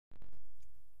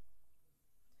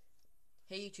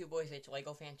Hey YouTube boys, it's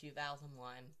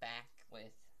LegoFan2001 back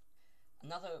with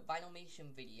another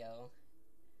Vinylmation video.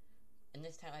 And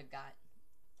this time I've got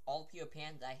all the Peter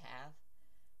Pans I have.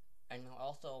 And I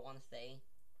also want to say,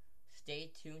 stay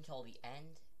tuned till the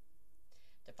end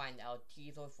to find out a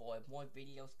teaser for more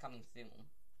videos coming soon.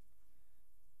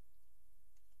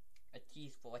 A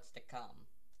tease for what's to come.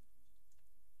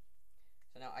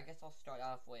 So now I guess I'll start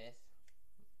off with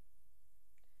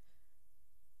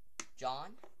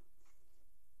John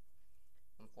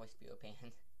from Voice Peter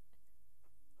Pan.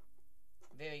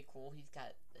 Very cool. He's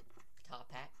got the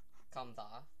top hat comes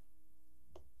off.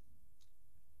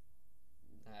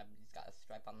 He's got a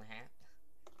stripe on the hat.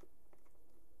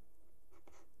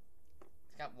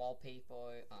 He's got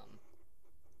wallpaper,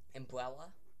 umbrella.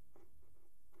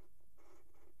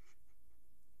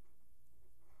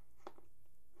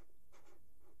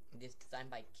 It is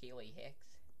designed by Kaylee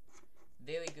Hicks.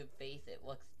 Very good face. It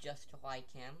looks just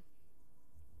like him.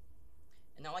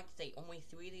 And I like to say, only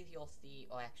 3 of these you'll see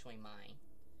are actually mine.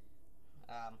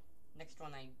 Next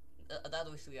one the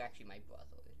other 3 are actually my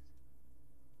brothers.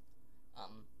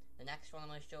 The next one I'm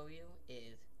going to show you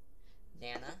is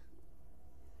Nana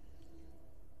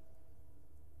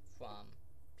from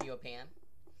Peter Pan.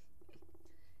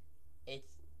 It's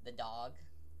the dog.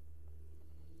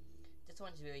 This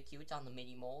one's very cute. It's on the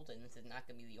mini mold, and this is not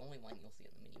going to be the only one you'll see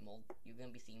on the mini mold. You're going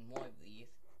to be seeing more of these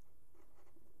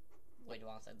later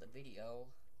on inside the video.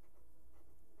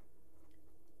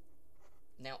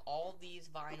 Now, all these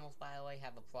vinyls, by the way,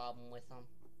 have a problem with them.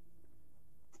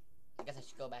 I guess I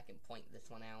should go back and point this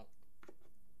one out.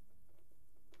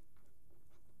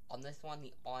 On this one,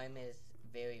 the arm is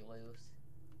very loose.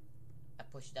 I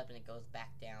push it up and it goes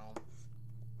back down.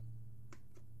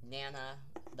 Nana,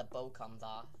 the bow comes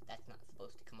off. That's not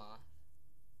supposed to come off.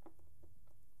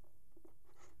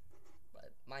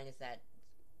 But minus that,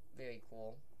 it's very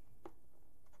cool.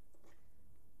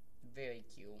 Very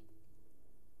cute.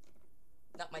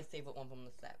 Not my favorite one from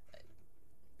the set, but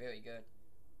very good.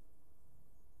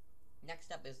 Next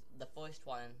up is the first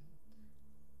one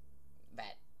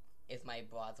that is my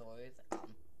brother's.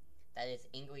 That is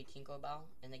Angry Tinkerbell.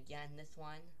 And again, this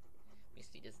one, you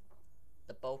see just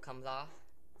the bow comes off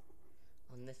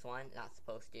on this one, not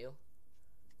supposed to.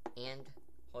 And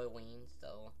her wings,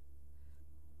 so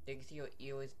you can see her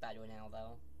ear is better now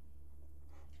though.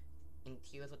 And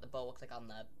here's what the bow looks like on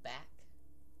the back.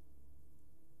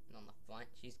 And on the front,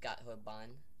 she's got her bun.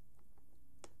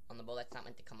 On the bow, that's not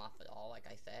meant to come off at all, like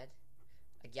I said.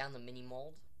 Again, the mini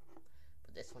mold.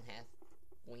 But this one has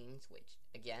wings, which,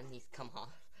 again, these come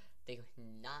off. They're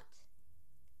not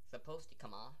supposed to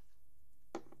come off.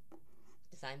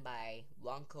 Designed by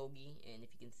Ron Kogi, and if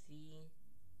you can see,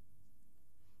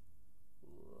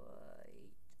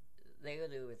 right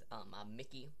there is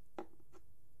Mickey.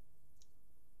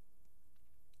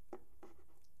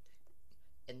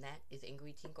 And that is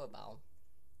Angry Tinkerbell.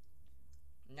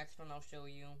 Next one I'll show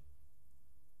you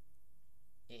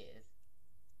is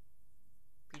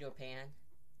Peter Pan.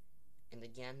 And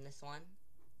again, this one.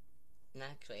 And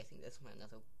actually, I think this one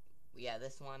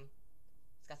this one.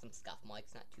 It's got some scuff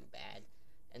marks, not too bad.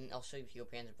 And I'll show you Peter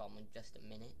Pan's problem in just a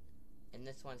minute. And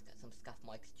this one's got some scuff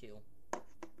marks too.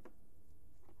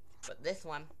 But this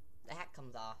one, the hat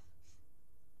comes off.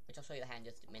 Which I'll show you the hat in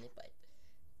just a minute, but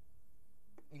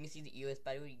you can see the ear is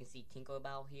better. You can see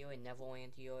Tinkerbell here and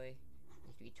Neverland here.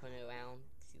 If you turn it around,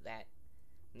 you can see that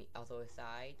on the other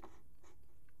side.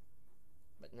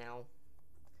 But now,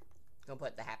 I'm gonna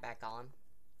put the hat back on.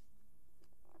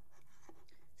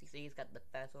 So you see he's got the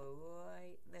feather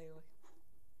right there.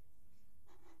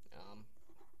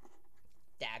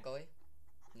 Dagger,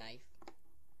 knife.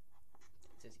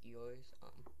 It's his ears.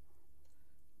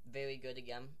 Very good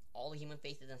again. All the human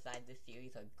faces inside this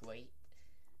series are great.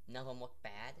 None of them look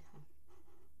bad.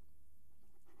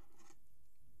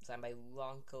 Designed by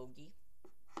Ron Kogi.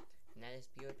 And that is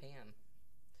Peter Pan.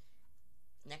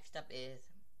 Next up is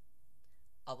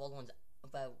all the ones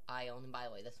that I own. And by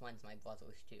the way, this one's my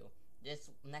brother's too.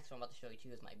 This next one I'm about to show you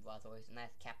too is my brother's, and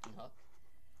that's Captain Hook.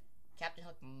 Captain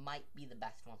Hook might be the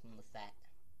best one from the set.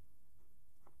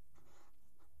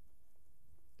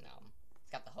 It's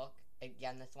got the hook.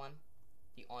 Again, this one.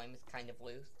 The arm is kind of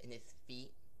loose, and his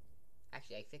feet.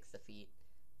 Actually, I fixed the feet,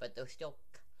 but they're still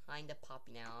kind of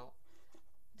popping out.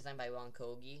 Designed by Ron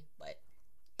Kogi, but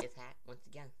his hat, once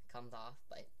again, comes off.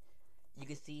 But you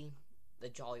can see the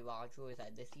Jolly Roger is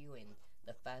at this ear, and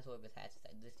the feather of his hat is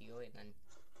at this ear, and then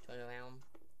turn around.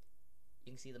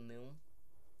 You can see the moon,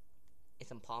 and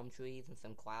some palm trees, and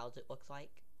some clouds, it looks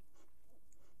like.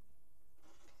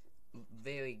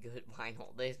 Very good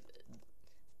vinyl.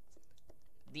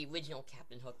 The original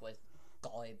Captain Hook was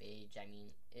garbage. I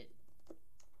mean,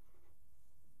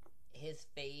 his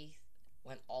face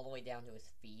went all the way down to his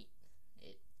feet.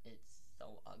 It's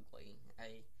so ugly.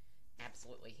 I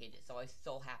absolutely hate it. So I was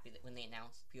so happy that when they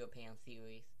announced Peter Pan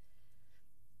series.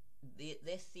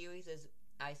 This series is,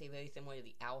 I say, very similar to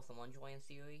the Alice in Wonderland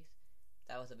series.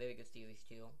 That was a very good series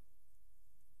too.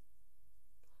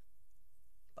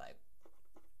 But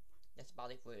that's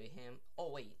about it for him.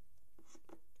 Oh wait,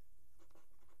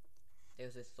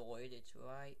 there's a sword. It's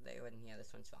right there, and yeah,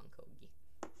 this one's found Kogi.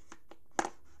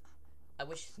 I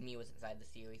wish Smee was inside the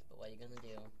series, but what are you gonna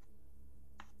do?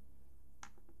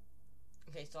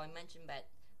 Okay, so I mentioned that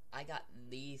I got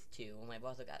these two. My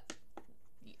brother got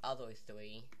the other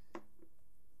three.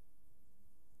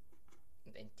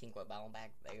 And Tinkerbell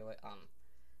back there.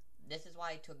 This is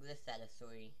why I took this set of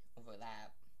three over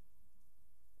that.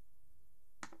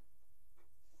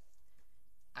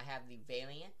 I have the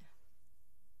variant,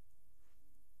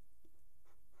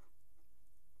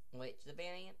 which the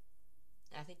variant,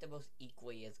 I think they're both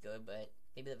equally as good, but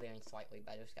maybe the variant's slightly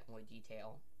better. It's got more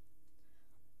detail.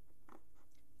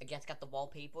 Again, it's got the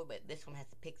wallpaper, but this one has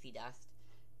the pixie dust.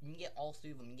 You can get all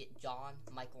three of them. You get John,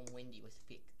 Michael, and Wendy with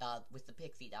the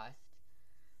pixie dust,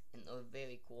 and they're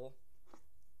very cool.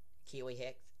 Keely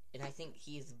Hicks, and I think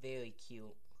he's very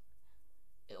cute.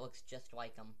 It looks just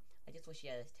like him. I just wish he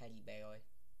had his teddy bear.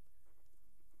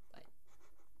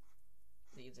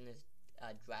 But he's in his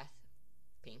dress,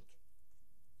 pink.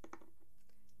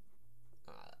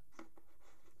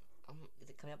 Is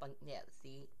it coming up on? Yeah.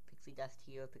 See, pixie dust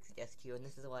here, and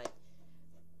this is what.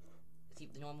 See,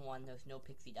 the normal one, there's no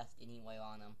pixie dust anywhere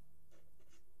on them.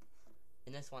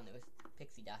 In this one, there was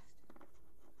pixie dust.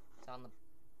 It's on the.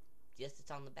 Yes,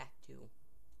 it's on the back too.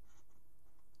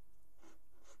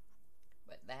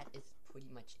 But that is pretty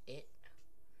much it.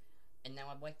 And now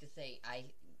I'd like to say,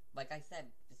 like I said,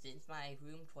 since my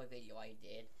room tour video I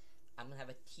did, I'm gonna have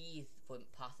a tease for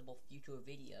possible future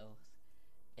videos.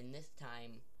 And this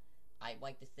time, I'd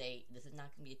like to say, this is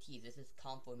not gonna be a tease, this is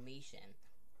confirmation.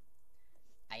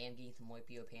 I am getting some more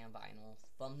Peter Pan vinyls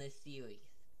from this series.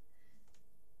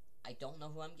 I don't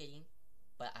know who I'm getting,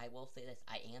 but I will say this,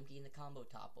 I am getting the combo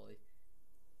topper,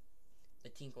 the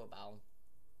Tinkerbell,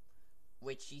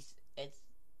 which it's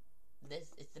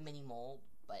the mini mold,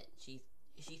 but she's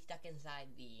stuck inside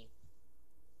the,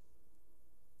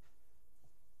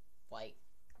 like,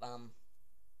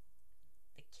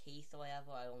 the case or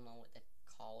whatever, I don't know what to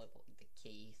call it, but like the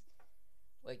case,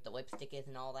 like the lipstick is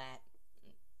and all that,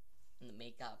 and the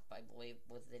makeup, I believe,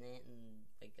 was in it, and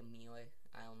like a mirror,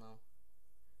 I don't know,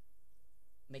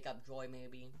 makeup drawer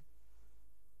maybe,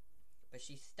 but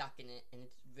she's stuck in it, and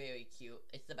it's very cute.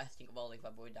 It's the best Tinkerbell they've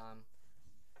ever done.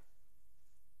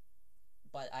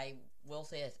 But I will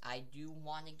say this, I do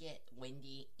want to get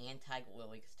Wendy and Tiger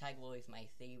Lily, because Tiger Lily is my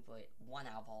favorite one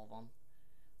out of all of them.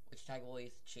 Which Tiger Lily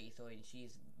is Chaser, and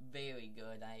she's very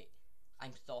good.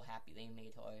 I'm so happy they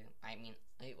made her. I mean,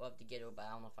 I'd love to get her, but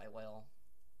I don't know if I will.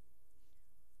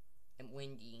 And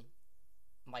Wendy,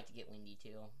 I'd like to get Wendy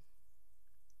too.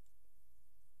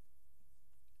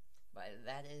 But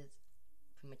that is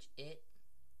pretty much it.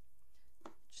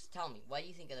 Just tell me, what do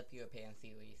you think of the Peter Pan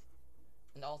series?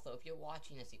 And also, if you're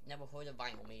watching this, you've never heard of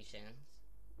Vinylmation,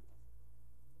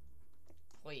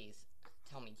 please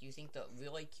tell me, do you think they're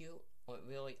really cute or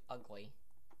really ugly?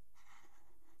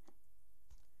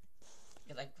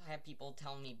 Because I've had people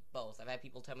tell me both. I've had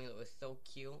people tell me that it was so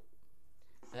cute.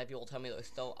 I've had people tell me that it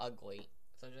was so ugly.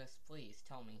 So just please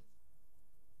tell me.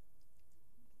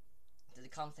 In the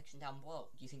comment section down below,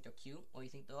 do you think they're cute or do you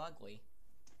think they're ugly?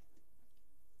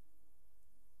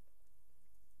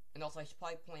 And also, I should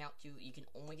probably point out too, you can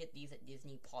only get these at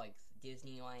Disney parks.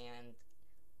 Disneyland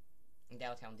and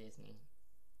Downtown Disney.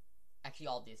 Actually,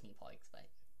 all Disney parks, but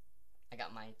I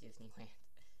got mine at Disneyland.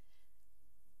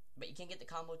 But you can get the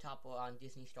combo topper on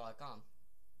DisneyStore.com.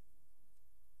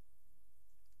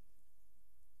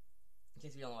 In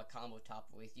case you don't know what combo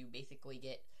topper is, you basically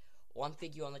get one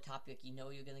figure on the top, like you know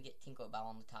you're gonna get Tinkerbell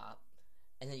on the top,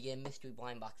 and then you get a mystery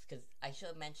blind box. Because I should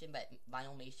have mentioned that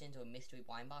Vinylmations are mystery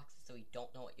blind boxes, so you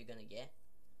don't know what you're gonna get.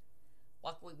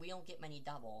 Luckily, we don't get many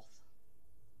doubles.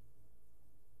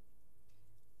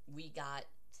 We got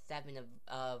 7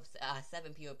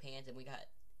 Peter Pans, and we got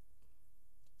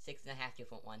 6.5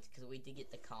 different ones, because we did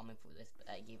get the common for this, but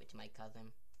I gave it to my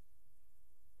cousin.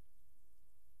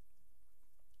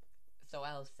 So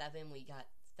out of 7, we got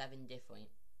 7 different.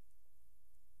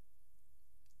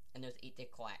 And there's 8 to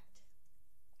collect.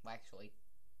 Well, actually,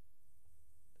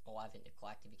 11 to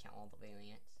collect if you count all the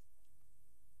variants.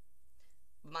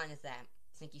 But minus that,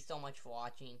 thank you so much for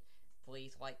watching.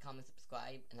 Please like, comment,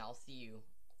 subscribe, and I'll see you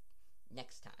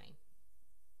next time.